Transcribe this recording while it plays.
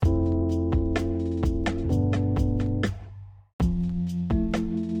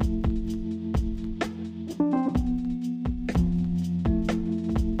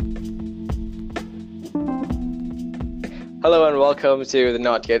Hello and welcome to the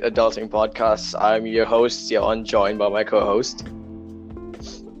Not Yet Adulting podcast. I'm your host, Yon, joined by my co-host.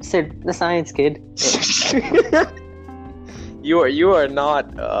 Sid, the science kid. You are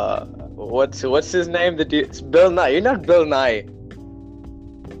not. What's his name? It's Bill Nye. You're not Bill Nye.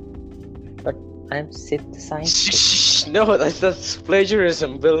 But I'm Sid, the science kid. No, that's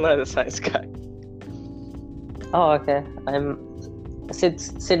plagiarism. Bill Nye, the science guy. Oh, okay. I'm Sid,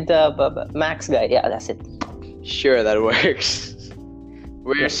 the Max guy. Yeah, that's it. Sure, that works.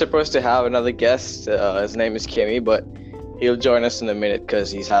 We're supposed to have another guest. His name is Kimmy, but he'll join us in a minute because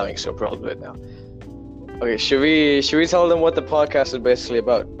he's having some problem right now. Okay, should we tell them what the podcast is basically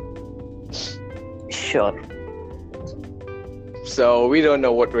about? Sure. So we don't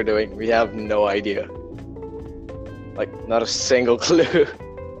know what we're doing. We have no idea. Like, not a single clue.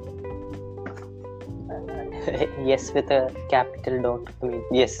 Yes, with a capital dot. I mean,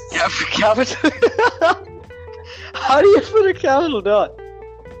 yes. Capital. How do you put a capital dot?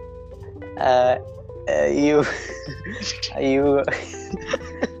 You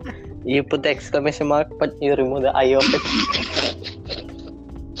you put the exclamation mark, but you remove the I of it.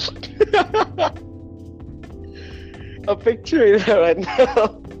 A picture there right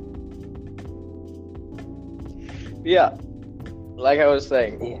now. Yeah, like I was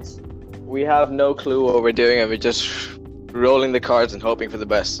saying, Yes. we have no clue what we're doing, and we're just rolling the cards and hoping for the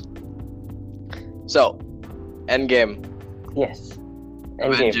best. So, Endgame. Yes.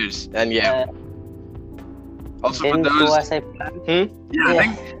 Avengers. Endgame. Also, for Didn't go those. as I planned. Yeah, I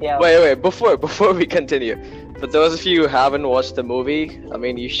think. Yeah. Wait. Before we continue, for those of you who haven't watched the movie, I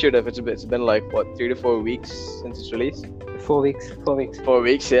mean, you should have. It's been like what, 3 to 4 weeks since it's released. 4 weeks. 4 weeks. 4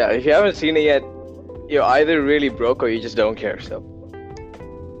 weeks, yeah. If you haven't seen it yet, you're either really broke or you just don't care. So,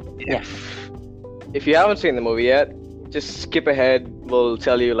 Yeah. if you haven't seen the movie yet, just skip ahead. We'll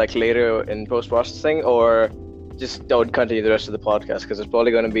tell you like later in post processing, or just don't continue the rest of the podcast because it's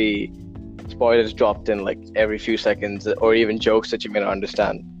probably going to be spoilers dropped in like every few seconds, or even jokes that you may not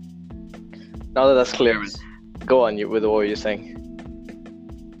understand. Now that that's clear, go on with what you're saying.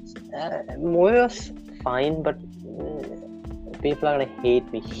 Movie was fine, but people are gonna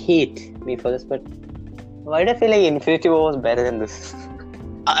hate me for this. But why do I feel like Infinity War was better than this?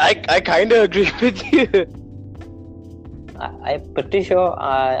 I kind of agree with you. I'm pretty sure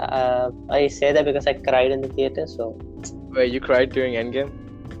I say that because I cried in the theater. So Wait, you cried during Endgame?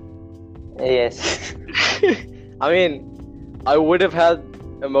 yes. I mean, I would have had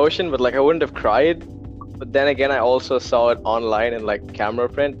emotion, but like I wouldn't have cried. But then again, I also saw it online in like camera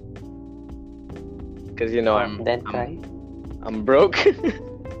print, because I'm broke.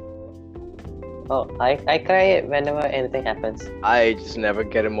 Oh, I cry whenever anything happens. I just never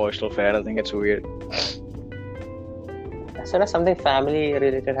get emotional for anything. It's weird. As soon as something family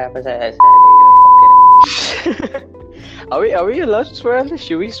related happens, I don't give a fuck anymore. Are we allowed to swear on this?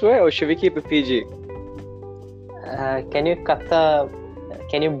 Should we swear or should we keep it PG? Can you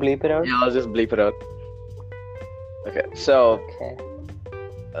bleep it out? Yeah, I'll just bleep it out. Okay, so Okay.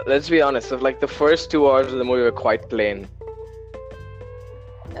 let's be honest. So, like the first 2 hours of the movie were quite plain.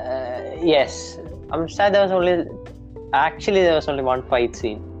 Yes. I'm sad there was only one fight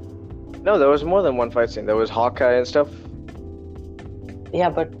scene. No, there was more than one fight scene. There was Hawkeye and stuff. Yeah,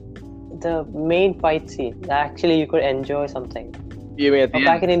 but the main fight scene, actually you could enjoy something. You mean at the But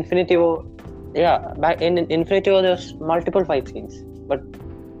back end? in Infinity War, back in Infinity War there was multiple fight scenes. But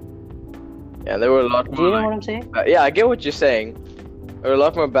Yeah, there were a lot more. do you know like- what I'm saying? yeah, I get what you're saying. There were a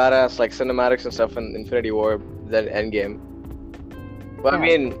lot more badass like cinematics and stuff in Infinity War than Endgame. But I Yeah,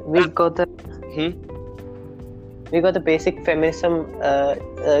 mean, we got the basic feminism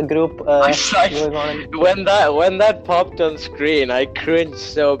group I going on. when that popped on screen, I cringed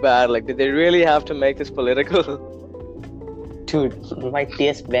so bad. Like, did they really have to make this political? Dude, my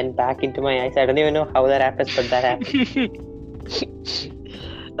tears went back into my eyes. I don't even know how that happens, but that happened.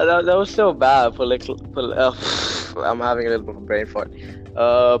 that was so bad. I'm having a little bit of a brain fart.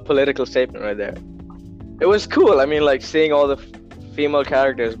 Political statement right there. It was cool. I mean, like seeing all the female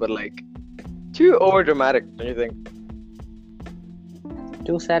characters, but like too over dramatic. Don't you think?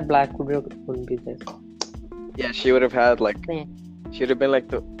 Too sad Black Widow wouldn't be there. Yeah, she would have had like. Yeah. She'd have been like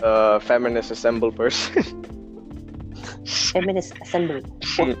the feminist assemble person. Feminist assemble.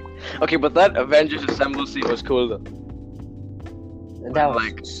 Okay, but that Avengers assemble scene was cool though. That was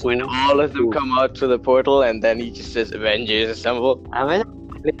Like so when all of them cool. come out to the portal and then he just says Avengers assemble. I mean,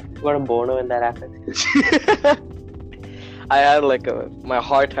 got a boner when that happened. I had like my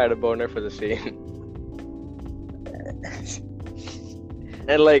heart had a boner for the scene.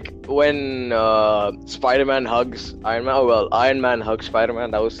 And like when Spider-Man hugs Iron Man, Iron Man hugs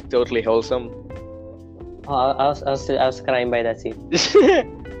Spider-Man, that was totally wholesome. I was crying by that scene.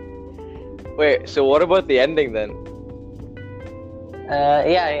 Wait, so what about the ending then?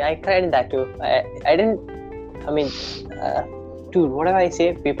 Yeah, I cried in that too. I didn't. I mean, dude, whatever I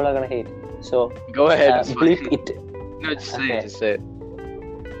say, people are gonna hate. So Go ahead. it's fine. bleep it. No, just say Okay. it. Just say it.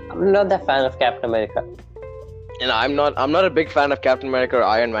 I'm not that fan of Captain America. You know, I'm not a big fan of Captain America or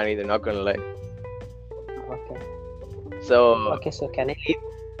Iron Man either. Not gonna lie. Okay. So Okay, so can I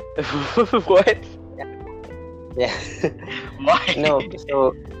leave? what? Yeah. Why? No.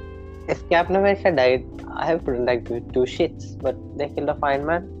 So if Captain America died, I wouldn't like to do shits. But they killed off Iron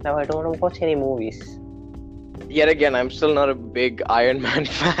Man. Now I don't want to watch any movies. Yet again, I'm still not a big Iron Man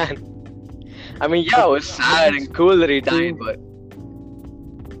fan. I mean, yeah, it was sad and cool that he died, but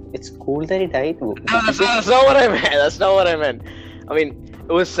It's cool that he died. no, that's not what I meant. That's not what I meant. I mean,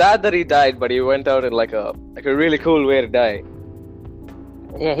 it was sad that he died, but he went out in like a really cool way to die.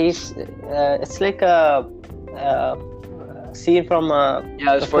 Yeah, he's. It's like a scene from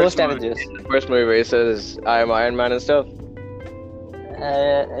Yeah, his the first movie, Avengers. the first movie where he says, "I am Iron Man" and stuff.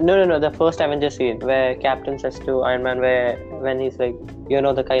 No, the first Avengers scene where Captain says to Iron Man, when he's like, "You're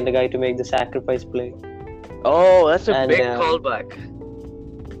not the kind of guy to make the sacrifice play." Oh, that's a And, big callback.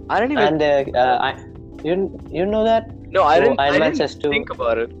 I didn't even. And you know that No, I so didn't. Iron I Man didn't says to think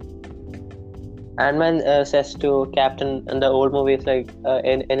about it. Iron Man says to Captain in the old movie, it's like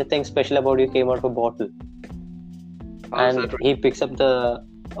anything special about you came out of a bottle, How's and that he picks up the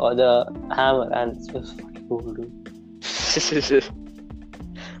hammer, and it's just fucking cool, dude.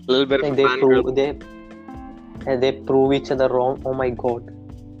 A little bit Like of they a prove they prove each other wrong. Oh my god.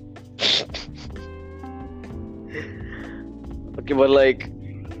 Okay, but like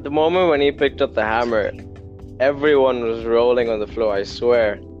the moment when he picked up the hammer, everyone was rolling on the floor, I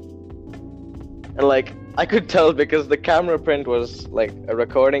swear. And like I could tell because the camera print was like a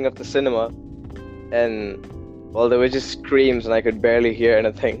recording of the cinema, and well, there were just screams and I could barely hear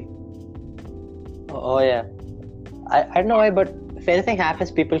anything. Oh yeah. I don't know why, but if anything happens,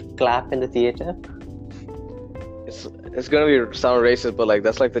 people clap in the theater. It's gonna be sound racist, but like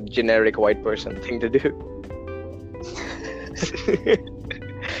that's like the generic white person thing to do.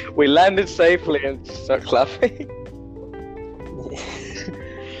 We landed safely and start clapping.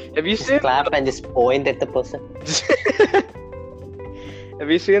 Have you Just seen? clap and just point at the person. Have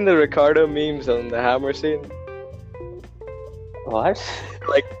you seen the Ricardo memes on the hammer scene? What?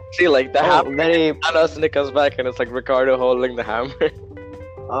 Like, see, like the Oh, hammer, very. Thanos, and it comes back, and it's like Ricardo holding the hammer.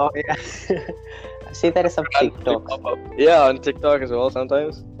 Oh yeah. I see that is some TikTok. Yeah, on TikTok as well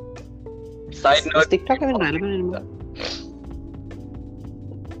sometimes. Side Is note. TikTok even relevant anymore?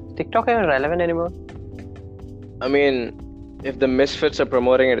 TikTok even relevant anymore? I mean, if the Misfits are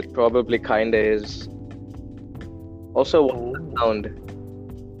promoting it, it probably kinda is. Also, what's that sound?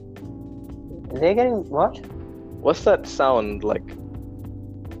 They're getting what? What's that sound like?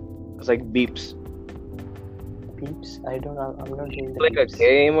 It's like beeps. Beeps? I don't know. I'm not doing the Like a beeps.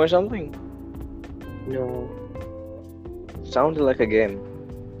 game or something? No, Sounded like a game.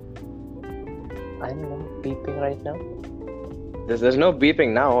 I don't know. Beeping right now. There's no beeping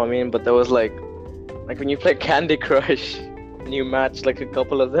now. I mean, but there was like when you play Candy Crush, and you match like a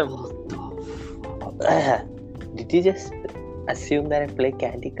couple of them. What the f- Did you just assume that I play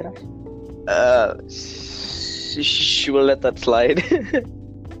Candy Crush? She will let that slide.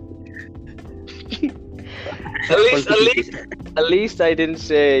 At least I didn't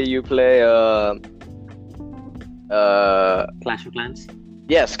say you play Clash of Clans.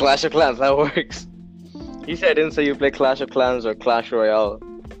 yes, Clash of Clans, that works. You said I didn't say you play Clash of Clans or Clash Royale.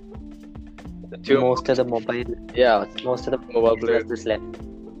 The two Most of the mobile mobile players. just left.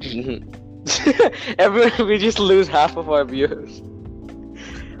 Everyone, we just lose half of our viewers.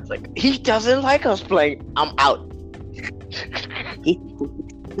 It's like he doesn't like us playing. I'm out.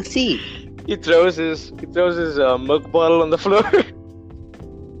 See. He throws his milk bottle on the floor.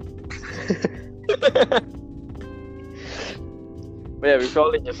 But yeah, we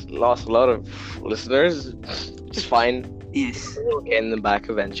probably just lost a lot of listeners. Which is fine. Yes. We'll gain them back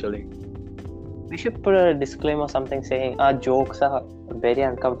eventually. We should put a disclaimer or something saying our jokes are very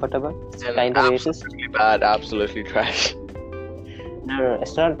uncomfortable. It's And kind of racist. absolutely bad, absolutely trash. No,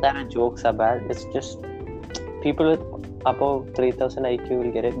 it's not that our jokes are bad. It's just people with above 3000 IQ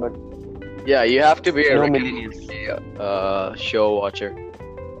will get it, but Yeah, you have to be a no Rick and millennials. Morty, show watcher.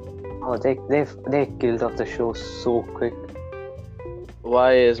 Oh, they killed off the show so quick.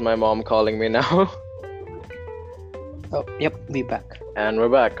 Why is my mom calling me now? Oh, yep, we back. And we're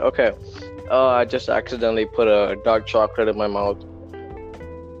back. Okay. I just accidentally put a dark chocolate in my mouth.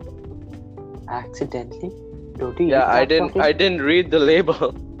 Accidentally? Don't you Yeah, eat I dark didn't. chocolate? I didn't read the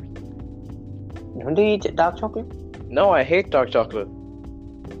label. Don't you eat dark chocolate? No, I hate dark chocolate.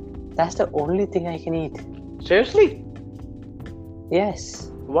 That's the only thing I can eat. Seriously?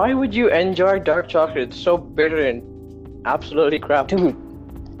 Yes. Why would you enjoy dark chocolate? It's so bitter and absolutely crap. Dude,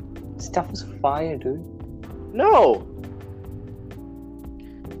 stuff is fire, dude. No!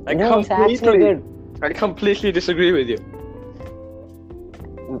 No, it's actually good. I completely disagree with you.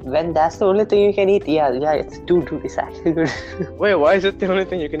 When that's the only thing you can eat, yeah, it's dude, it's actually good. Wait, why is it the only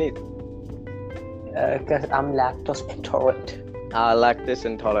thing you can eat? Because I'm lactose intolerant. Lactose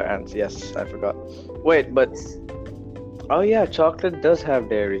intolerance. Yes, I forgot. Wait, but oh yeah, chocolate does have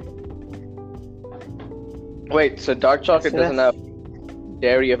dairy. Wait, so dark chocolate doesn't have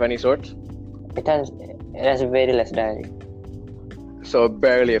dairy of any sort? It has very less dairy. So it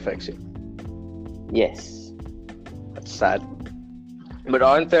barely affects you. Yes. That's sad. But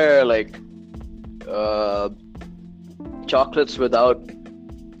aren't there like chocolates without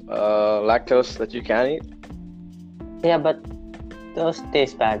lactose that you can eat? Yeah, but those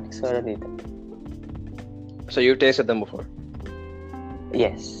taste bad, so I don't eat them. So you've tasted them before?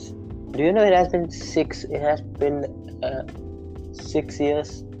 Yes. Do you know it has been 6 years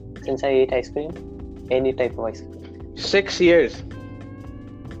since I ate ice cream? Any type of ice cream. 6 years?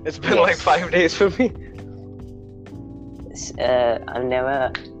 It's been like 5 days for me. I've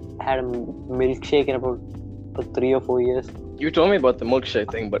never had a milkshake in about 3 or 4 years. You told me about the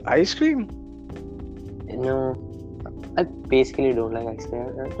milkshake thing, but ice cream? No. I basically don't like ice cream.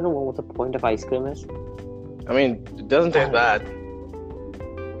 I don't know what the point of ice cream is. I mean, it doesn't taste bad.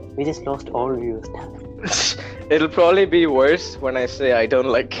 We just lost all viewers. It'll probably be worse when I say I don't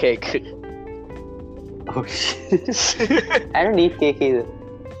like cake. Oh shit. I don't eat cake either.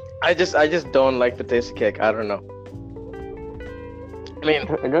 I just don't like the taste of cake. I don't know. I mean,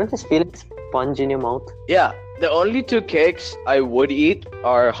 I don't just feel like sponge in your mouth. Yeah, the only 2 cakes I would eat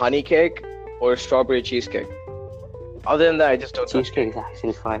are honey cake or strawberry cheesecake. Other than that, I just don't. Cheesecake is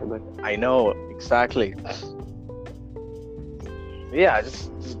actually fire, but I know exactly. Yeah, I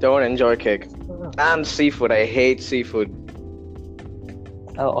just don't enjoy cake. And seafood. I hate seafood.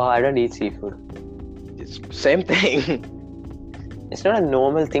 Oh, I don't eat seafood. It's same thing. It's not a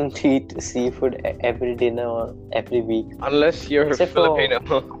normal thing to eat seafood every dinner or every week. Unless you're Except Filipino.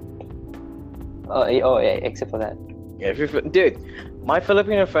 Except for that. Yeah, if you're, dude, my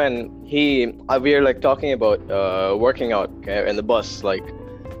Filipino friend, we are like talking about working out, okay, in the bus, like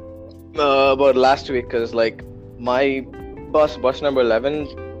about last week, because like my bus number 11,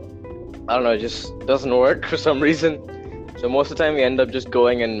 I don't know, just doesn't work for some reason. So most of the time we end up just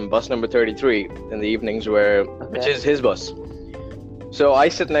going in bus number 33 in the evenings, which is his bus. So I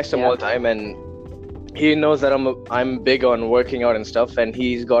sit next to him all the time, and he knows that I'm big on working out and stuff, and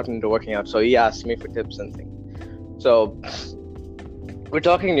he's gotten into working out, so he asks me for tips and things. So we're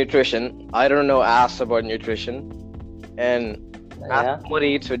talking nutrition. I don't know ass about nutrition, and ask him what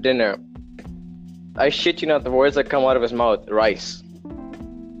he eats for dinner. I shit you not, the words that come out of his mouth: rice.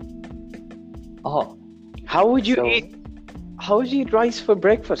 Oh. How would you eat rice for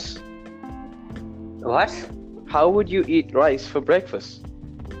breakfast? What? How would you eat rice for breakfast?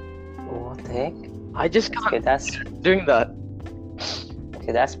 What the heck? I just can't. Okay, that's doing that.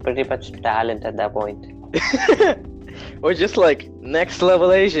 Okay, that's pretty much talent at that point. Or just like next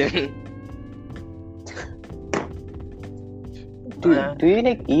level Asian. Do you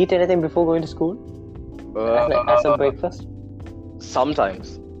like eat anything before going to school? As a breakfast?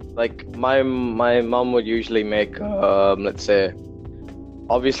 Sometimes. Like my mom would usually make let's say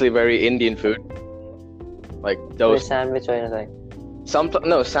obviously very Indian food. Like those sandwich or anything.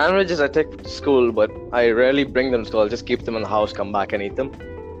 No, sandwiches I take to school, but I rarely bring them to school. I'll just keep them in the house, come back and eat them.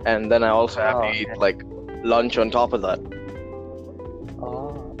 And then I also have to eat like lunch on top of that.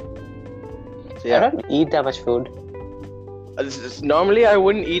 Oh. So, yeah. I don't eat that much food. Normally I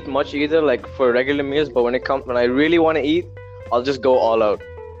wouldn't eat much either, like for regular meals, but when I really want to eat, I'll just go all out.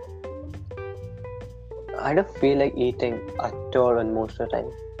 I don't feel like eating at all on most of the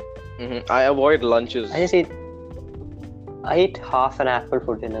time. I avoid lunches. I eat half an apple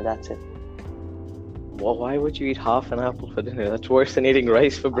for dinner, that's it. Well, why would you eat half an apple for dinner? That's worse than eating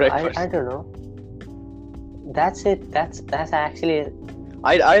rice for breakfast. I don't know. That's it. That's actually it.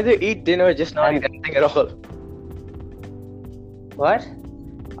 I'd either eat dinner or just not eat anything at all. What?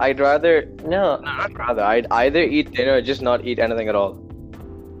 I'd rather... No, not rather. I'd either eat dinner or just not eat anything at all.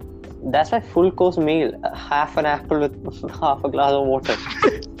 That's my full course meal. Half an apple with half a glass of water.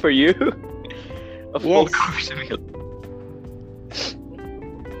 For you? A full course meal.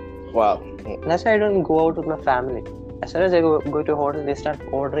 Wow. That's why I don't go out with my family. As soon as I go to a hotel, they start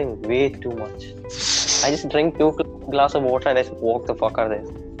ordering way too much. I just drink 2 glasses of water and I just walk the fuck out of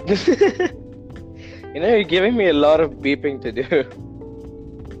there. You're giving me a lot of beeping to do.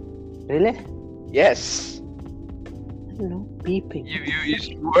 Really? Yes. No beeping. You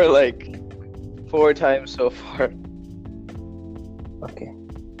swore like 4 times so far. Okay.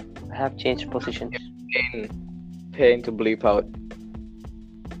 I have changed positions. Pain to bleep out.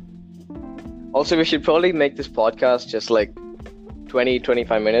 Also, we should probably make this podcast just like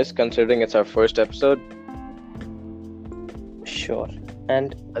 20-25 minutes, considering it's our first episode. Sure.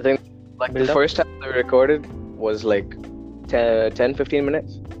 And I think like the build up. first time we recorded was like 10-15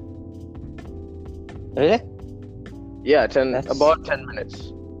 minutes. Really? Yeah, That's- about 10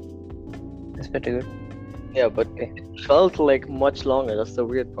 minutes. That's pretty good. Yeah, but Okay. it felt like much longer. That's the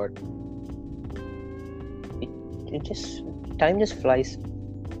weird part. Time just flies.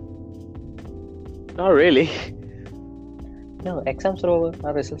 Not really. No, exams are over.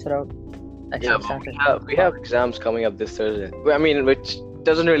 Our results are out. Yeah, Exams but started. we have exams coming up this Thursday. I mean, which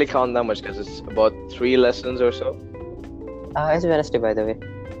doesn't really count that much because it's about 3 lessons or so. It's Wednesday, by the way.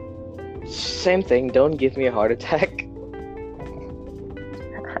 Same thing. Don't give me a heart attack.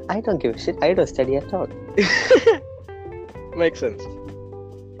 I don't give a shit. I don't study at all. Makes sense.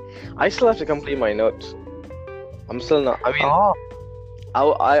 I still have to complete my notes. I'm still not. I mean, Oh.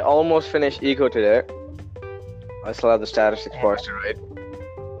 I almost finished eco today. I still have the statistics parts to write.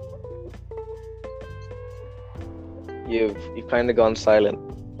 You've kind of gone silent.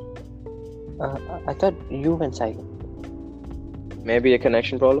 I thought you went silent. Maybe a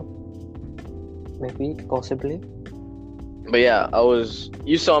connection problem. Maybe, possibly. But yeah,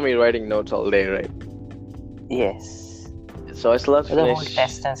 you saw me writing notes all day, right? Yes. So I still have to The whole finish.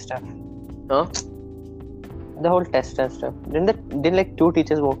 test and stuff. Huh? The whole test and stuff. Didn't like 2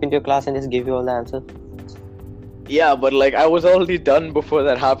 teachers walk into your class and just give you all the answers? Yeah, but like I was already done before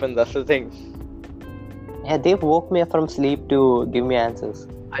that happened. That's the thing. Yeah, they woke me up from sleep to give me answers.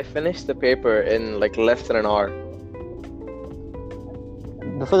 I finished the paper in like less than an hour.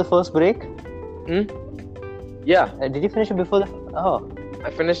 Before the first break? Yeah, Did you finish it before the... Oh.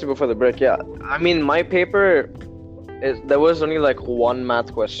 I finished it before the break. Yeah, I mean my paper there was only like 1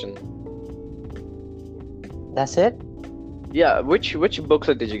 math question. That's it? Yeah, which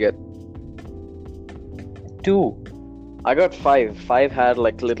booklet did you get? 2. I got 5. 5 had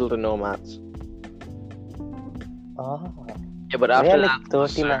like little to no maths. Ah. Yeah, but We after had that, like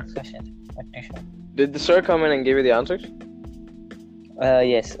 30 maths questions at tuition. did the sir come in and give you the answers?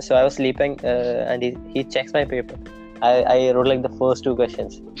 Yes, so I was sleeping and he checks my paper. I wrote like the first 2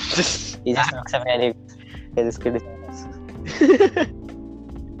 questions. He just looks at me and he goes, "Hey, this kid is nice."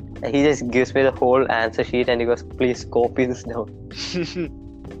 He just gives me the whole answer sheet and he goes, "Please copy this down."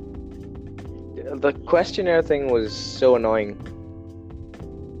 The questionnaire thing was so annoying.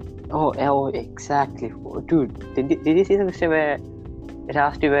 Oh, exactly. Dude, did you see the question where it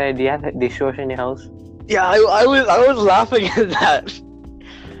asked you where do you have a dishwasher in your house? Yeah, I was laughing at that.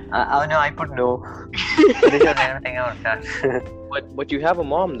 Oh no, I put no. This is everything out of that. But you have a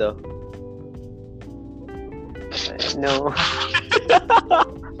mom though. No.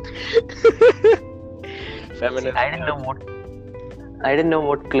 Feminine. I didn't know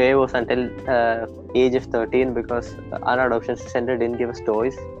what clay was until age of 13 because our adoption center didn't give us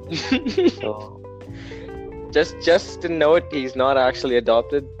toys. So just to note, he's not actually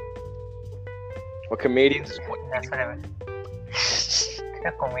adopted. For comedians. that's what I mean. Can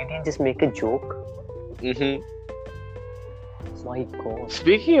a comedian just make a joke? Mm-hmm. My God.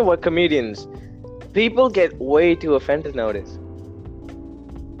 Speaking of what comedians, people get way too offended nowadays.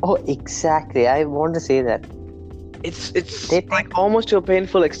 Oh, exactly. I want to say that. It's They like almost to a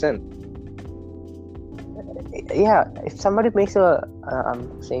painful extent. Yeah, if somebody makes a,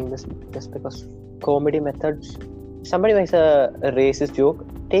 I'm saying this just because comedy methods. Somebody makes a racist joke.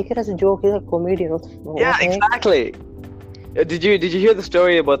 Take it as a joke. He's a comedian. What Yeah, the heck? exactly. Did you hear the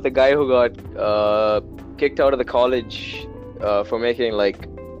story about the guy who got kicked out of the college for making like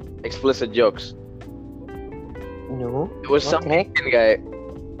explicit jokes? No. It was What some the heck? Indian guy.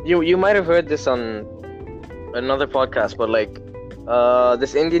 You might have heard this on another podcast, but like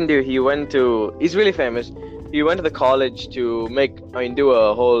this Indian dude, he's really famous. He went to the college to do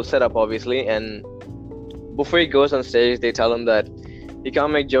a whole setup, obviously, and before he goes on stage, they tell him that he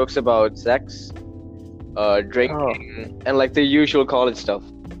can't make jokes about sex, drinking, and like the usual college stuff.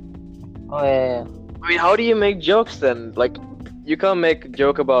 Oh yeah. I mean, how do you make jokes then? Like, you can't make a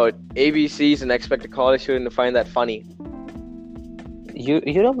joke about ABCs and expect a college student to find that funny. You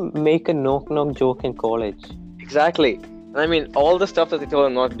don't make a knock joke in college. Exactly. And I mean, all the stuff that they told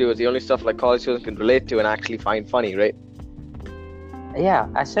him not to do is the only stuff like college students can relate to and actually find funny, right? Yeah,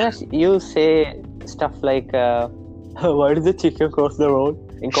 as soon as you say stuff like, "Why did the chicken cross the road?"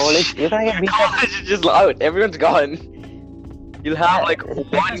 In college, you're gonna get beat up. College is just loud. Everyone's gone. You'll have like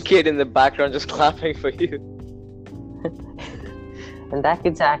one kid in the background just clapping for you. And that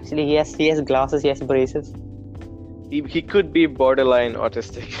kid's actually he has glasses, he has braces. He could be borderline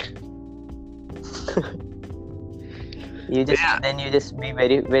autistic. You just be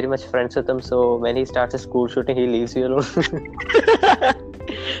very very much friends with him. So when he starts a school shooting, he leaves you alone.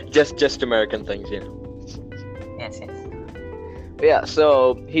 just American things, you know. Yes. Yeah,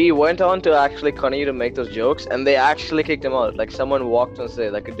 so he went on to actually continue to make those jokes, and they actually kicked him out. Like someone walked on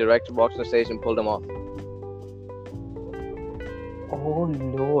stage, like a director walked on stage and pulled him off. Oh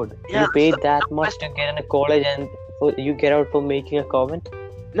Lord! Yeah, You paid that much to get in a college, and you get out for making a comment?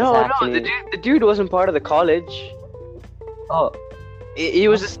 No, actually- the dude wasn't part of the college. Oh, He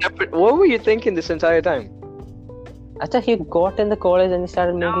was a separate. What were you thinking this entire time? I thought he got in the college and he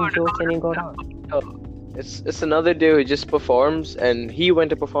started making jokes and he got out. No, it's another dude who just performs, and he went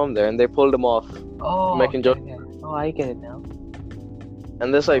to perform there, and they pulled him off, Oh, making jokes. okay. Oh, I get it now.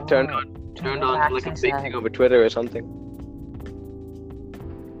 and this like turned Oh, on that's to like a actually big sad. thing over Twitter or something.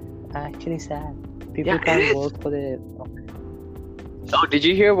 Actually sad. People Yeah, it can't is. work for their. Oh, did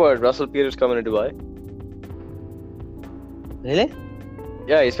you hear about Russell Peters coming to Dubai? Really?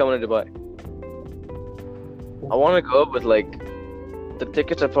 Yeah, he's coming to Dubai. I want to go, but like, the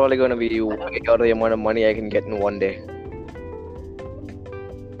tickets are probably going to be way out of the amount of money I can get in one day.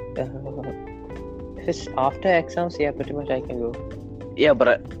 If it's after exams, yeah, pretty much I can go. Yeah,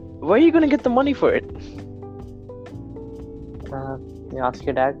 but where are you going to get the money for it? You ask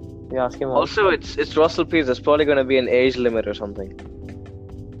your dad. You ask him. Also, it's Russell Peters. There's probably going to be an age limit or something.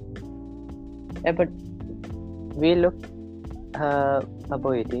 Yeah, but we look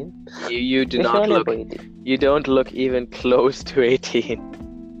above 18. You do We're not surely look. above 18. You don't look even close to 18.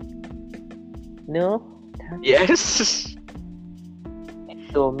 No. Yes.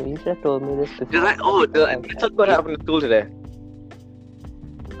 You should have told me this before. Let's talk what happened at school today.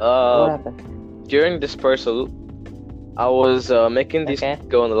 What happened? During dispersal, I was making these Okay. kids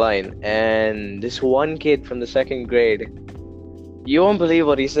go on the line, and this one kid from the second grade, you won't believe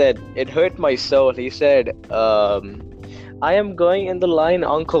what he said. It hurt my soul. He said, I am going in the line,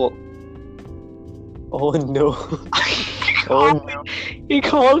 uncle. Oh no. Oh no. He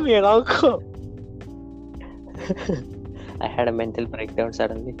called me an uncle. I had a mental breakdown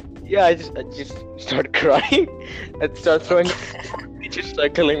suddenly. Yeah, I just started crying and started throwing. He just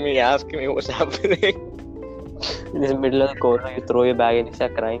started telling me, asking me what's happening. In the middle of the corner, you throw your bag and you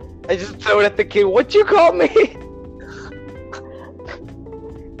start crying. I just threw it at the kid. What you call me?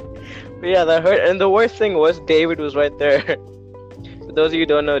 But yeah, that hurt. And the worst thing was David was right there. For those of you who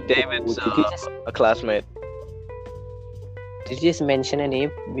don't know, David's Did you just a classmate. mention a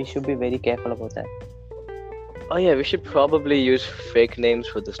name? We should be very careful about that. Oh yeah, we should probably use fake names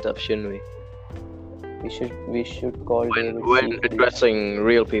for this stuff, shouldn't we? We should call David When seafood addressing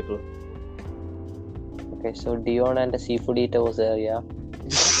real people. eater. Okay, so Dion and the seafood eater was there, yeah.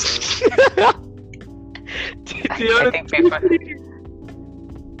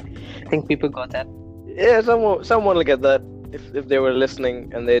 I think people got that. Yeah, someone will get that if they were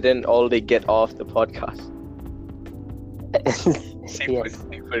listening and they didn't already get off the podcast. Yes.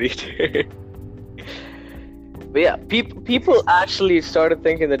 Seafood eater. But yeah, people actually started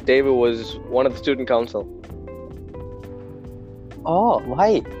thinking that David was one of the student council. Oh,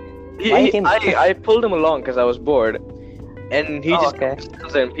 why? Why him? I pulled him along because I was bored, and he just okay.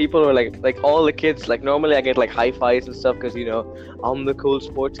 and people were like all the kids, like normally I get like high fives and stuff because I'm the cool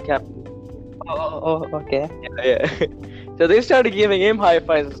sports captain. Oh, okay. Yeah. So they started giving him high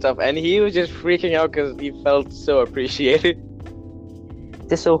fives and stuff, and he was just freaking out because he felt so appreciated.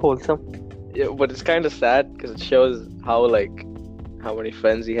 Just so wholesome. Yeah, but it's kind of sad because it shows how many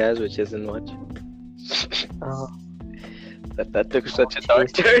friends he has, which isn't much. Oh, That took such a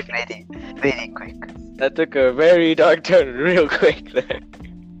dark turn. very, very quick. That took a very dark turn real quick there.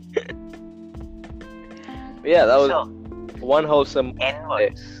 But yeah, that was So, one wholesome day.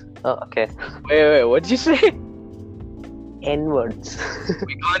 N-words. Oh, okay. Wait, what'd you say? N-words.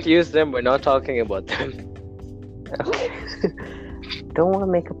 We can't use them, we're not talking about them. Okay. Don't want to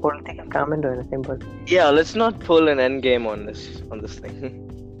make a political comment or anything, but Yeah, let's not pull an end game on this thing.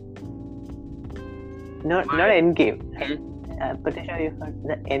 not endgame. Hmm? Pretty sure you heard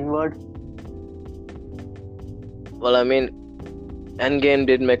the N-word. Well, I mean, Endgame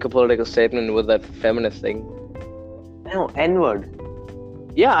did make a political statement with that feminist thing. No, N-word.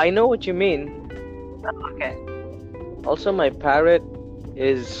 Yeah, I know what you mean. Okay. Also, my parrot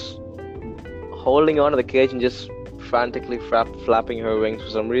is holding onto the cage and just frantically flapping her wings for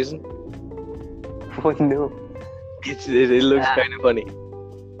some reason. Oh no. It looks Ah. kind of funny.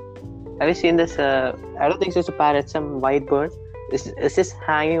 Have you seen this? I don't think it's a parrot. Some white bird. It's just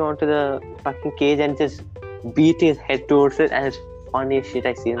hanging onto the fucking cage and just beating his head towards it, and it's funniest shit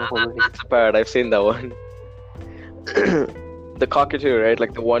I've seen in the whole movie. That's a parrot. I've seen that one. The cockatoo, right?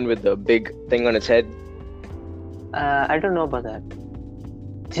 Like the one with the big thing on its head. I don't know about that.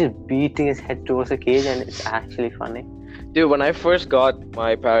 Just beating his head towards the cage, and it's actually funny. Dude, when I first got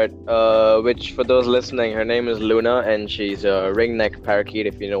my parrot, which for those listening, her name is Luna, and she's a ringneck parakeet,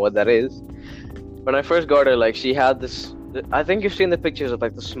 if you know what that is. When I first got her, like, she had this. I think you've seen the pictures of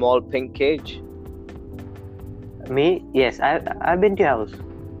like the small pink cage. Me? Yes, I've been to your house.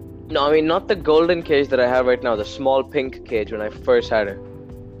 No, I mean not the golden cage that I have right now. The small pink cage when I first had her.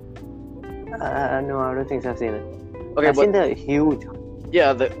 No, I don't think I've seen it. Okay, I've seen the huge.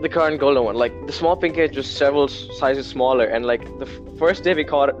 Yeah, the current golden one. Like the small pink cage was several sizes smaller, and like the first day we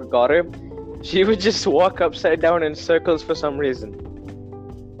got her, she would just walk upside down in circles for some reason.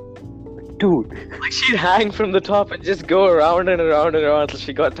 Dude. Like she'd hang from the top and just go around and around and around until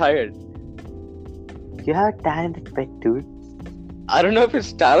she got tired. You have a talented pet, dude. I don't know if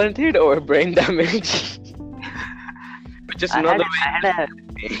it's talented or brain damage. But just another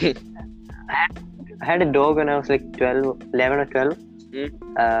way. I had a dog when I was like 11 or 12.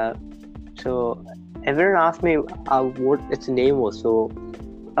 So everyone asked me what its name was. So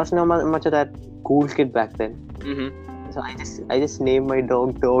I was not much of that cool kid back then. Mm-hmm. So I just named my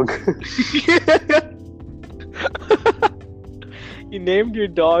dog Dog. You named your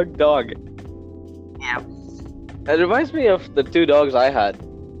dog Dog. Yeah. It reminds me of the two dogs I had.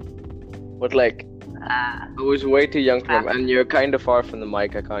 But like, I was way too young for them, and you're kind of far from the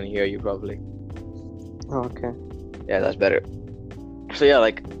mic. I can't hear you probably. Okay. Yeah, that's better. So yeah,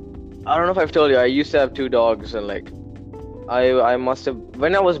 like, I don't know if I've told you, I used to have two dogs, and like, I must have,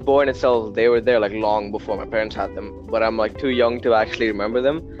 when I was born itself, they were there like long before my parents had them, but I'm like too young to actually remember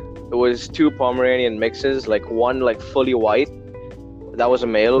them. It was two Pomeranian mixes, like one like fully white, that was a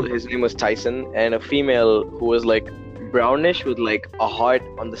male, his name was Tyson, and a female who was like brownish with like a heart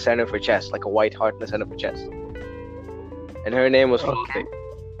on the center of her chest, like a white heart in the center of her chest. And her name was Flossie.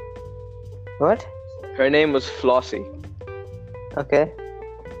 What? Her name was Flossie. Okay.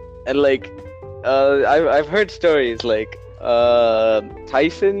 And like, I've heard stories like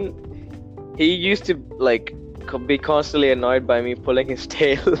Tyson, he used to like be constantly annoyed by me pulling his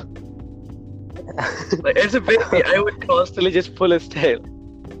tail. Like as a baby, I would constantly just pull his tail.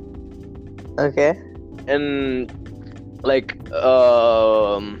 Okay. And like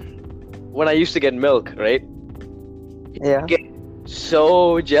when I used to get milk, right? Yeah. Get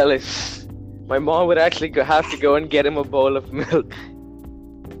so jealous. My mom would actually have to go and get him a bowl of milk.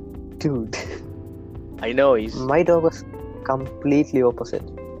 Dude. I know he's. My dog was completely opposite.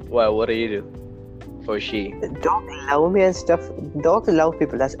 Wow, what do you do for she? Dogs love me and stuff. Dogs love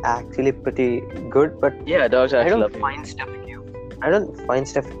people. That's actually pretty good, but Yeah, dogs I actually don't love you. find stuff cute. I don't find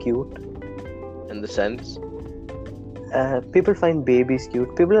stuff cute. In the sense. People find babies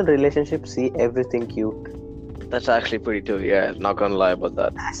cute. People in relationships see everything cute. That's actually pretty too. Yeah, not gonna lie about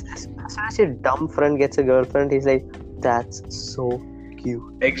that. As soon as your dumb friend gets a girlfriend, he's like, "That's so cute."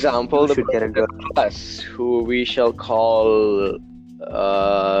 Example: You the should get a person in class who we shall call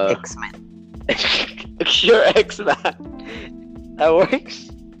X-Men. your ex-man. That works.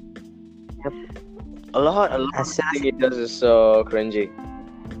 Yep. A lot of As soon as- thing he does is so cringy.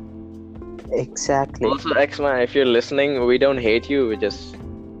 Exactly. Also, X-Man, if you're listening, we don't hate you. We just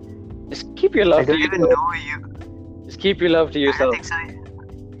keep your love I to don't even yourself. know you. Just keep your love to I don't yourself. think so.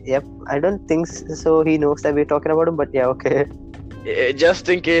 Yep. I don't think so. He knows that we're talking about him, but yeah, okay. Just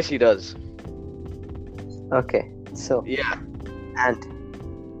in case he does. Okay. So, Yeah. and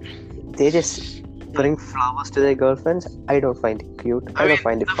they just bring flowers to their girlfriends. I don't find it cute. I don't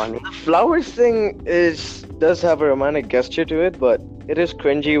find it funny. The flowers thing does have a romantic gesture to it, but it is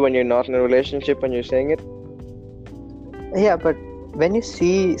cringy when you're not in a relationship and you're saying it. Yeah, but when you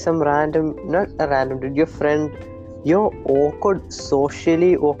see some random, not a random dude, your friend, your awkward,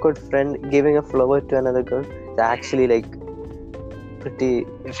 socially awkward friend giving a flower to another girl, it's actually like pretty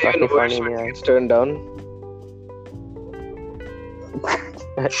It's fucking even worse funny. when Yeah. it's turned down.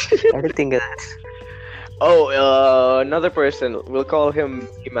 I didn't think of that. Oh, another person. We'll call him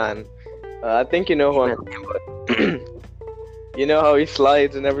E-Man. I think you know who I'm talking about. You know how he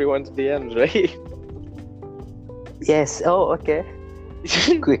slides in everyone's DMs, right? Yes. Oh, okay.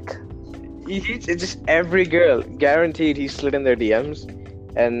 Quick. It's just every girl, guaranteed he slid in their DMs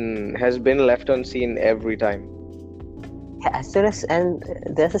and has been left unseen every time. Yeah, as soon as, and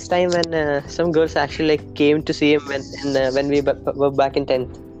there's this time when some girls actually like came to see him when we were back in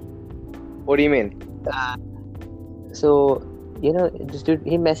 10th. What do you mean? So this dude,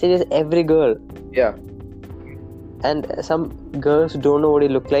 he messages every girl, Yeah. and some girls don't know what he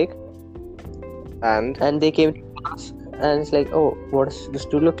looked like, And and they came to us, and it's like, oh, what does this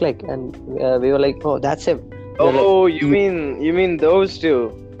dude look like? And we were like, oh, that's him. We were like, oh, you mean those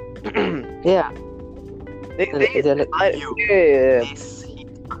two? yeah. They're like, Yeah. he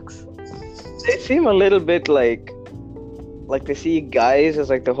sucks. They seem a little bit like they see guys as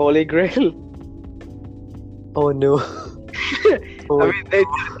like the holy grail. Oh no. Oh, I mean, they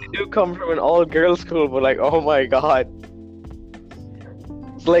do come from an all-girls school, but like, oh my god,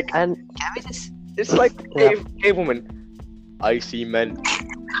 it's like and can we just it's like Yeah. gay woman. I see men.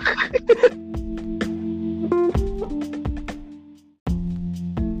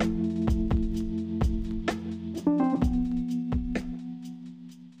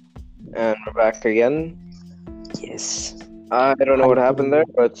 And we're back again. yes. I don't know what happened there,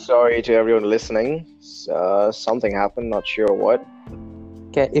 but sorry to everyone listening. Something happened, not sure what.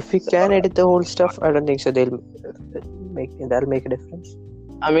 If we can edit the whole stuff, I don't think so. That'll make a difference.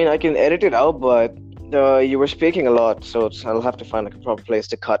 I mean, I can edit it out, but you were speaking a lot, so I'll have to find like a proper place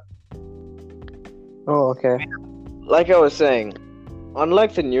to cut. Oh, okay. Like I was saying,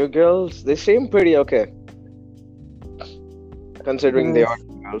 unlike the new girls, they seem pretty okay, considering they are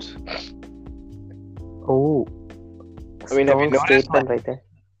new girls. Oh. I mean, have you Strong noticed statement right there.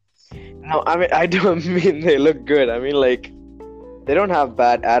 No, I mean, I don't mean they look good. I mean, like, they don't have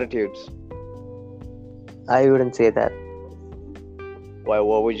bad attitudes. I wouldn't say that. Why?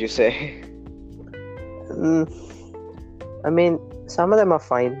 What would you say? I mean, some of them are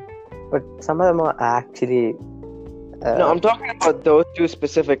fine, but some of them are actually. No, I'm talking about those two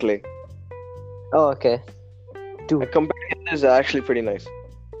specifically. Oh, okay. Two. Comparing is actually pretty nice.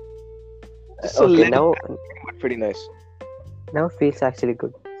 Just a Okay, little now but pretty nice. it feels actually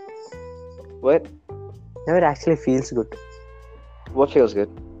good. What? Now it actually feels good. What feels good?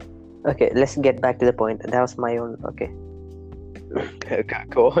 Okay, let's get back to the point. That was my own. Okay. Okay,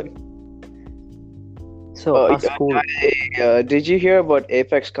 go on. So, our school. Did you hear about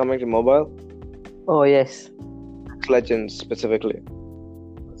Apex coming to mobile? Oh, yes. Legends specifically.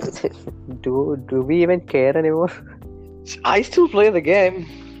 Do we even care anymore? I still play the game.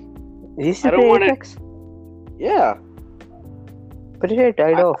 You still I don't play wanna- Apex? Yeah. But it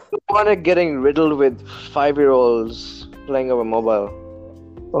died off. I don't want it getting riddled with 5-year-olds playing over mobile.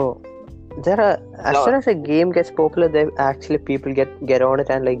 Oh, there are as No. soon as a game gets popular, there actually people get on it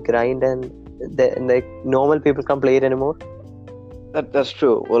and like grind, and like normal people can't play it anymore. That's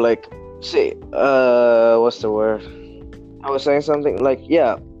true. Well, like, see, what's the word? I was saying something like,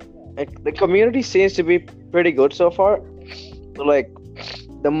 yeah, like, the community seems to be pretty good so far. So, like,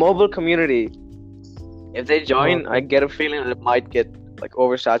 the mobile community, if they join, I get a feeling that it might get like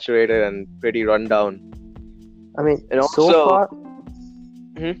oversaturated and pretty run down. I mean, And so also- far,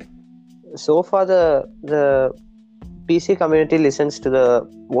 Mhm. so far the PC community listens to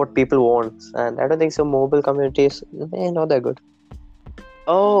what people want, and I don't think so. Mobile communities, not that good.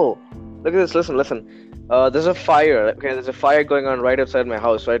 Oh, look at this! Listen. There's a fire. Okay, there's a fire going on right outside my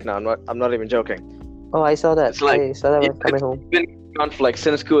house right now. I'm not even joking. Oh, I saw that. It's like- I saw that when it's- coming home. Been on for like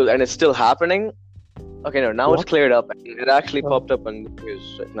since school, and it's still happening. Okay, no, now it's What? cleared up. It actually Oh. popped up on the news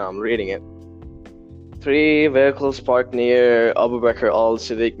right now. I'm reading it. 3 vehicles parked near Abu Bakr Al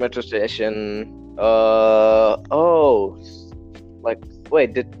Siddiq metro station.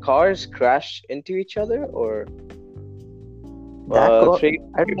 Wait, did cars crash into each other or? That got, three-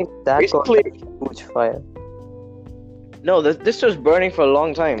 I don't think that got Basically- a huge fire. No, this was burning for a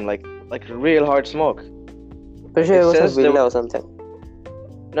long time, like real hard smoke. Pretty sure It it was says a there villa or something.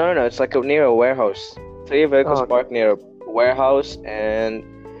 No, it's like near a warehouse. 3 vehicles Oh, okay. parked near a warehouse, and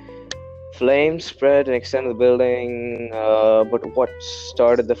flames spread and extended the building. But what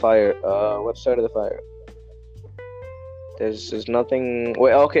started the fire? There's nothing.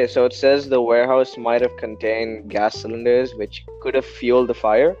 Wait, okay, so it says the warehouse might have contained gas cylinders, which could have fueled the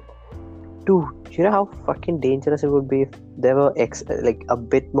fire. Dude, you know how fucking dangerous it would be if there were like a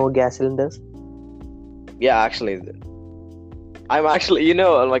bit more gas cylinders? Yeah, actually, I'm actually,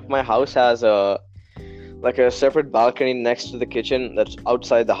 like my house has a separate balcony next to the kitchen that's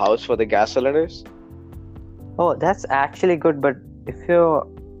outside the house for the gas cylinders. Oh, that's actually good, but if your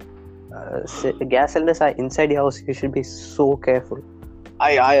gas cylinders are inside your house, you should be so careful.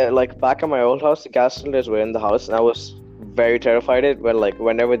 I like back at my old house, the gas cylinders were in the house, and I was very terrified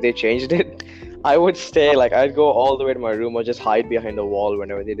whenever they changed it, I would stay, like, I'd go all the way to my room or just hide behind a wall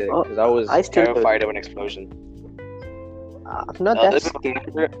whenever they did it, Oh, because I was I still do. terrified of an explosion. I'm not that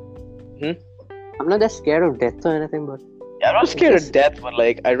scared. I'm not that scared of death or anything, but Yeah, I'm not scared Just- of death, but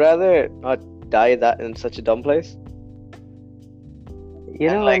like, I'd rather not die that in such a dumb place. You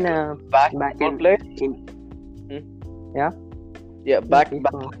know like, when back back in in, place. yeah. Yeah, back Keep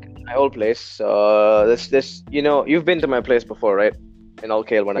back going. in my old place. This you've been to my place before, right? In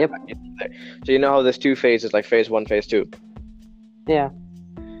Alkale when Yep. I used to be there. So you know how there's two phases, like phase 1, phase 2. Yeah.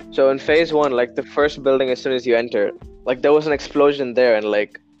 So in phase 1, like the first building, as soon as you enter, like there was an explosion there, and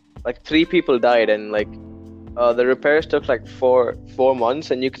like 3 people died, and like the repairs took like four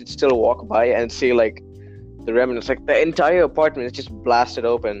months, and you could still walk by and see like the remnants. Like the entire apartment is just blasted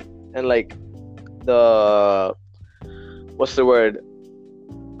open, and like the what's the word?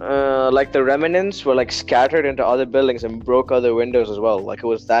 Like the remnants were like scattered into other buildings and broke other windows as well. Like it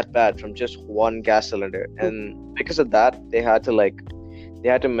was that bad from just one gas cylinder, and because of that, they had to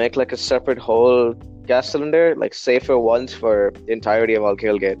make like a separate whole gas cylinder, like safer ones for the entirety of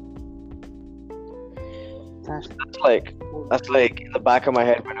Alkale Gate. That's That's like in the back of my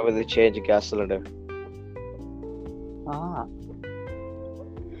head whenever they change a gas cylinder. ah.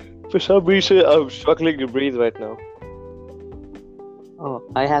 For some reason, I'm struggling to breathe right now. Oh,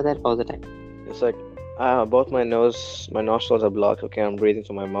 I have that all the time. It's like both my nostrils are blocked. Okay, I'm breathing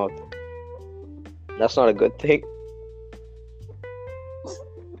through my mouth. That's not a good thing.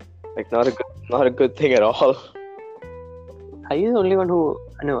 Like not a good thing at all. Are you the only one who?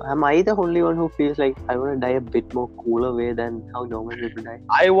 No, am I the only one who feels like I want to die a bit more cooler way than how normal people die?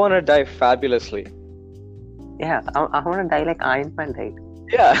 I want to die fabulously. Yeah, I want to die like Iron Man died.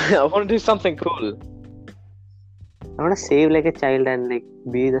 Yeah, I want to do something cool. I want to save like a child and like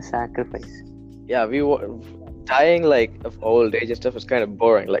be the sacrifice. Yeah, dying like of old age and stuff is kind of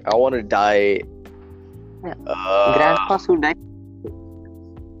boring. Like I want to die. Yeah. Grandpas who die.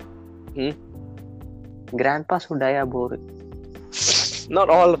 Grandpas who die are boring. Not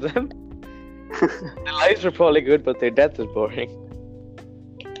all of them. Their lives are probably good, but their death is boring.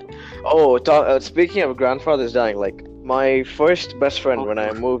 Oh, speaking of grandfathers dying, like my first best friend when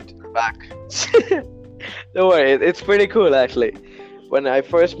I moved back. Don't worry, it's pretty cool actually. When I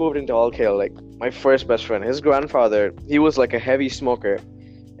first moved into Alkale, like my first best friend, his grandfather, he was like a heavy smoker,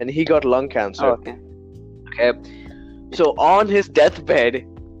 and he got lung cancer. Oh, okay. Okay, so on his deathbed,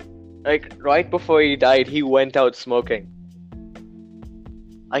 like right before he died, he went out smoking.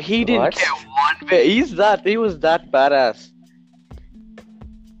 Like he didn't What? care one bit. He was that badass.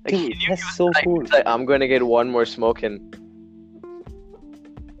 Like, he Dude, knew that's so like, cool. he's like, I'm gonna get one more smoke in.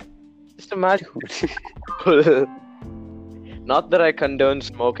 Just imagine. Not that I condone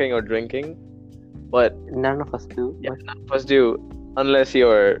smoking or drinking, but None of us do. yeah, none of us do, unless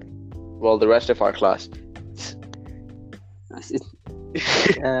you're, well, the rest of our class.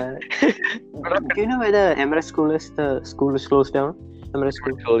 But, do you know where the Emirates school is? The school is closed down. Emirates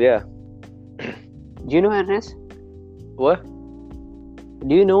school. Cool, yeah. Do you know where it is? What?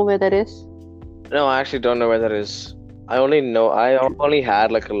 Do you know where that is? No, I actually don't know where that is. I only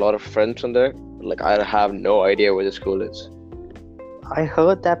had like a lot of friends from there. Like I have no idea where the school is. I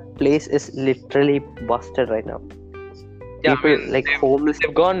heard that place is literally busted right now. Yeah, People like homeless.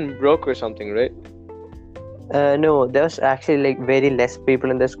 They've gone broke or something, right? No, there was actually like very less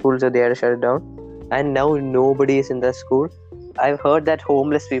people in the school, so they had to shut it down. And now nobody is in the school. I've heard that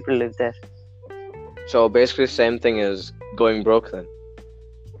homeless people live there. So basically, same thing as going broke then.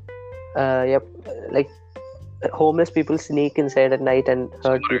 Yep, like homeless people sneak inside at night and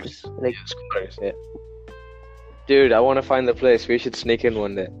hurt people. Squatters. Like, Yeah, squatters, yeah. Dude, I want to find the place. We should sneak in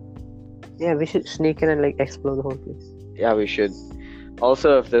one day. yeah, we should sneak in and like explore the whole place. Yeah, we should.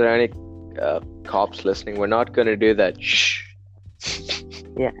 Also, if there are any cops listening, we're not gonna do that. Shh.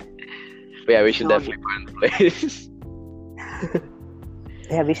 Yeah. But yeah, we should No. definitely find the place.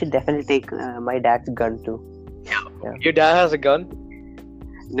 Yeah, we should definitely take my dad's gun too. Your dad has a gun?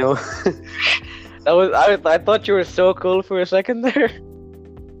 No. I thought you were so cool for a second there.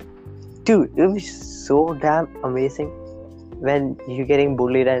 Dude, it would be so damn amazing when you're getting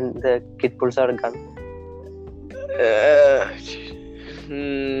bullied and the kid pulls out a gun.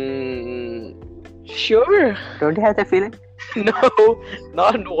 Sure. Don't you have that feeling? No,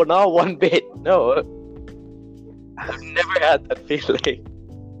 not one bit. No, I've never had that feeling.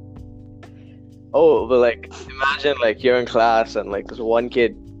 Oh, but like, imagine like you're in class and like there's one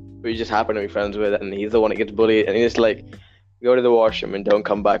kid who you just happen to be friends with, and he's the one that gets bullied, and he's like, go to the washroom and don't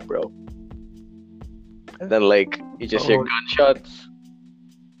come back, bro. And then like you just hear gunshots.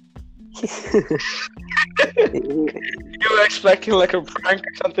 You were expecting like a prank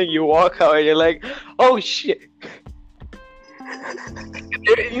or something. You walk out and you're like, oh shit.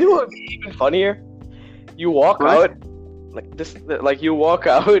 You know what would be even funnier? You walk What? out like this, like you walk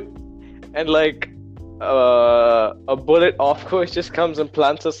out and like a bullet of course just comes and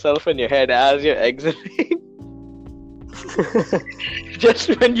plants itself in your head as you're exiting. Just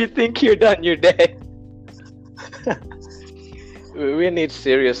when you think you're done, you're dead. We need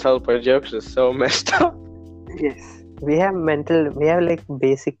serious help. Our jokes are so messed up. Yes. We have like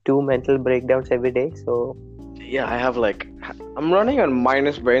basic 2 mental breakdowns every day. So Yeah, I'm running on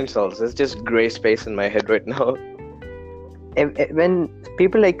minus brain cells. There's just gray space in my head right now. when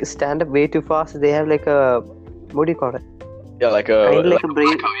people like stand up way too fast, they have like a, what do you call it? Yeah, Kind of like a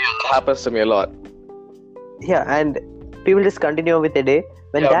brain. that happens to me a lot. Yeah, and people just continue with the day.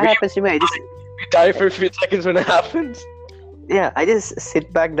 When that happens to me, We die for a few seconds when it happens. I just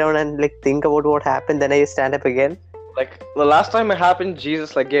sit back down and like think about what happened. Then I stand up again. Like the last time it happened,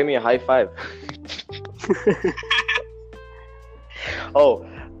 Jesus like gave me a high five. Oh,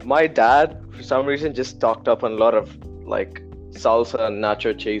 my dad for some reason just stocked up on a lot of like salsa and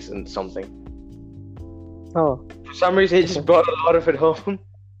nacho cheese and something. Oh, For some reason, he just brought a lot of it home.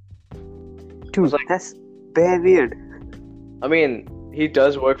 dude, that's very weird. I mean, he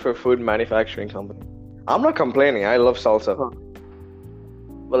does work for a food manufacturing company. I'm not complaining. I love salsa. Oh.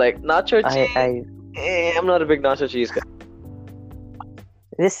 But like nacho cheese, I'm not a big nacho cheese guy.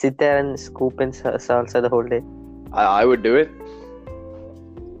 I just sit there and scoop in salsa the whole day. I would do it.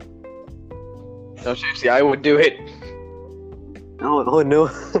 No, seriously, I would do it. Oh no.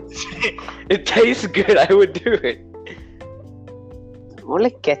 It tastes good. I would do it. Won't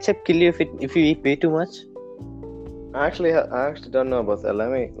like ketchup kill you if you eat way too much? I actually don't know about that.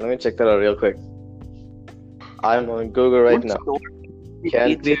 Let me check that out real quick. I'm on Google right now.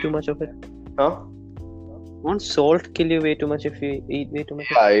 Eat way too much of it? Huh? Won't salt kill you way too much if you eat way too much?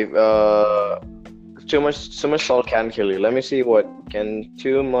 Yeah, too much salt can kill you. Let me see what can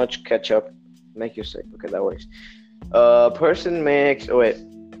too much ketchup make you sick. Okay, that works. Person makes. Oh wait.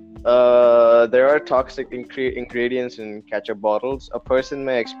 There are toxic ingredients in ketchup bottles. A person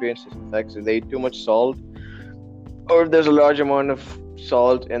may experience this effects if they eat too much salt, or if there's a large amount of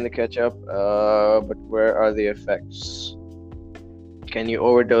salt in the ketchup. But where are the effects? Can you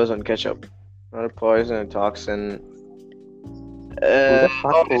overdose on ketchup? Not a poison, a toxin. Who the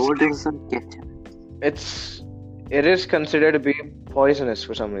fuck overdoses on ketchup? It is considered to be poisonous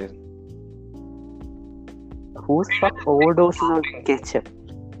for some reason. Who the fuck overdoses on ketchup?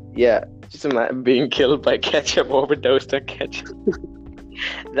 Yeah, just imagine being killed by ketchup, overdosed on ketchup.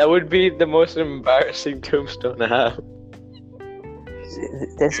 That would be the most embarrassing tombstone to have.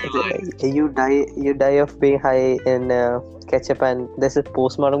 You die of being high in ketchup, and there's a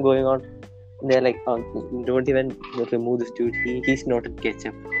postmortem going on. They're like, oh, don't even remove this dude. He's not in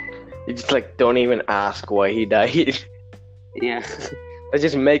ketchup. You just like don't even ask why he died. Yeah. Let's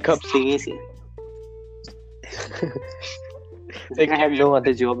just make up. I have no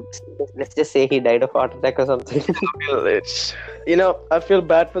other job. Let's just say he died of heart attack or something. I feel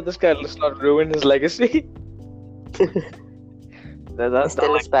bad for this guy. Let's not ruin his legacy. That's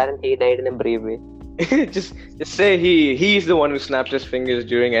tell his parent he died in a brave way. just say he's the one who snapped his fingers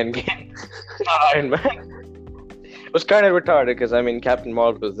during Endgame. Not Iron Man. It was kind of retarded because I mean Captain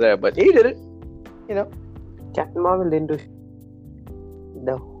Marvel was there, but he did it. Captain Marvel didn't do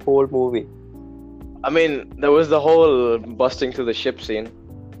the whole movie. I mean, there was the whole busting through the ship scene,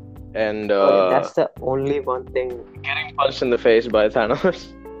 and that's the only one thing. Getting punched in the face by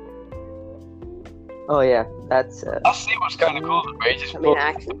Thanos. Oh yeah, that's. That scene was kind of cool. Where he just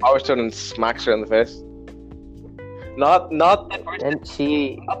pulls the Power Stone and smacks her in the face. Not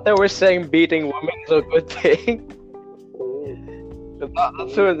that we're saying beating women is a good thing.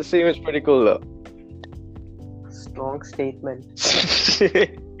 That sort of the scene was pretty cool though. Strong statement.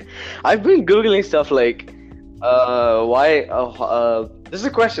 I've been googling stuff like, why? This is a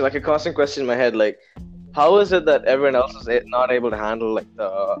question, like a constant question in my head. Like, how is it that everyone else is not able to handle like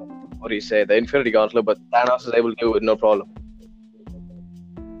the Infinity Gauntlet, but Thanos is able to do it with no problem?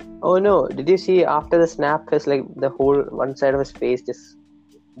 Oh no! Did you see after the snap? His like the whole one side of his face just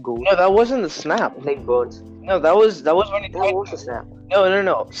goes. No, that wasn't the snap. It, like burns. No, that was when he. That was the snap.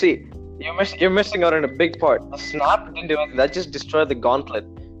 No. See, you're missing out on a big part. The snap didn't do anything. That just destroyed the gauntlet.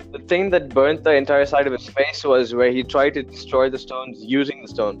 The thing that burnt the entire side of his face was where he tried to destroy the stones using the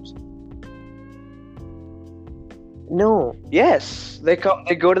stones. No. Yes, they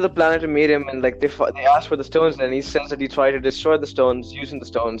go to the planet to meet him, and like they ask for the stones, and he says that he tried to destroy the stones using the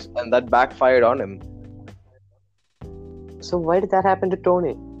stones, and that backfired on him. So why did that happen to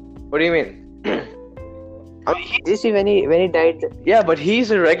Tony? What do you mean? I mean, did you see when he died? Yeah, but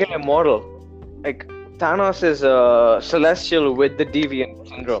he's a regular mortal. Like Thanos is a celestial with the deviant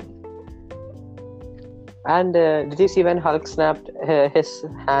syndrome. And did you see when Hulk snapped his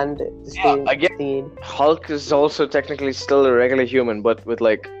hand? Again, Hulk is also technically still a regular human, but with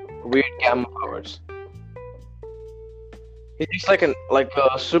like weird gamma powers. He's like a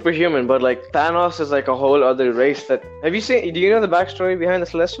superhuman, but like Thanos is like a whole other race. That have you seen? Do you know the backstory behind the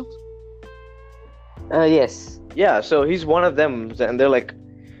Celestials? Yes. Yeah, so he's one of them, and they're like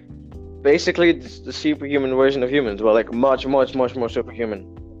basically the superhuman version of humans, but like much, much, much more superhuman.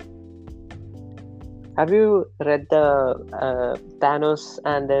 Have you read the Thanos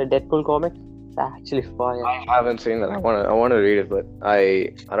and the Deadpool comic? That's actually fire. I haven't seen that. I wanna read it, but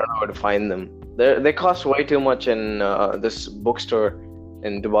I don't know where to find them. They cost way too much in this bookstore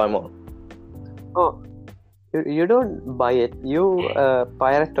in Dubai Mall. Oh, you don't buy it. You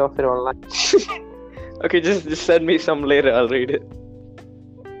pirate off it online. Okay, just send me some later. I'll read it.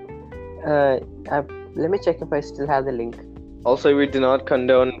 Let me check if I still have the link. Also, we do not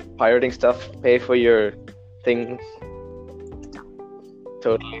condone pirating stuff. Pay for your things.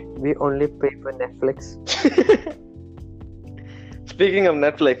 Totally. We only pay for Netflix. Speaking of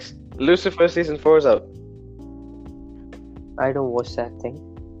Netflix, Lucifer season 4 is out. I don't watch that thing.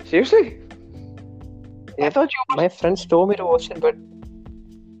 Seriously? I thought you. My friends told me to watch it, but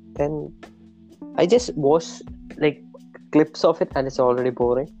then I just watched like clips of it, and it's already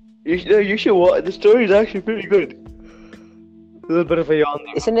boring. You should watch. The story is actually pretty good. A little bit of a yawn.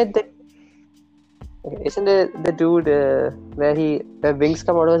 Isn't it the dude where wings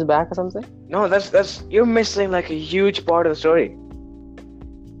come out of his back or something? No, that's you're missing like a huge part of the story.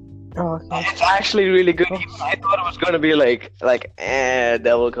 Oh, okay. It's actually really good. I thought it was gonna be like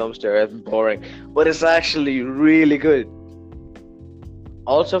Devil Comes to Earth, boring, but it's actually really good.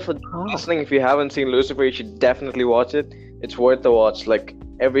 Also, for listening, if you haven't seen Lucifer, you should definitely watch it. It's worth the watch, like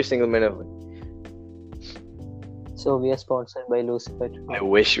every single minute of it. So we are sponsored by Lucifer. I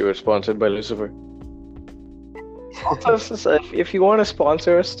wish you were sponsored by Lucifer. Also, if you want to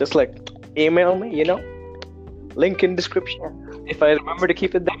sponsor us, just like email me, link in description. If I remember to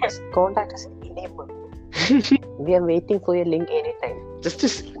keep it there. Contact us anyone. We are waiting for your link anytime.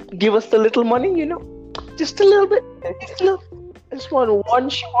 Just give us the little money, just a little bit. Just a little. I just want one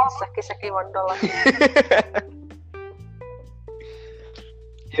shot. Sucky $1.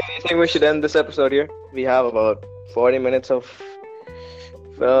 I think we should end this episode here. We have about 40 minutes of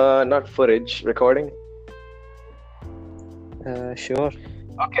not footage, recording. Sure.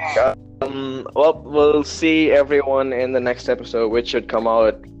 Okay. Well, we'll see everyone in the next episode, which should come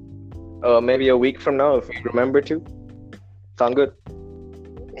out maybe a week from now, if we remember to. Sound good?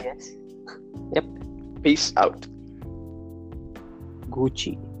 Yes. Yep. Peace out.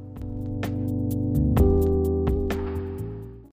 Gucci.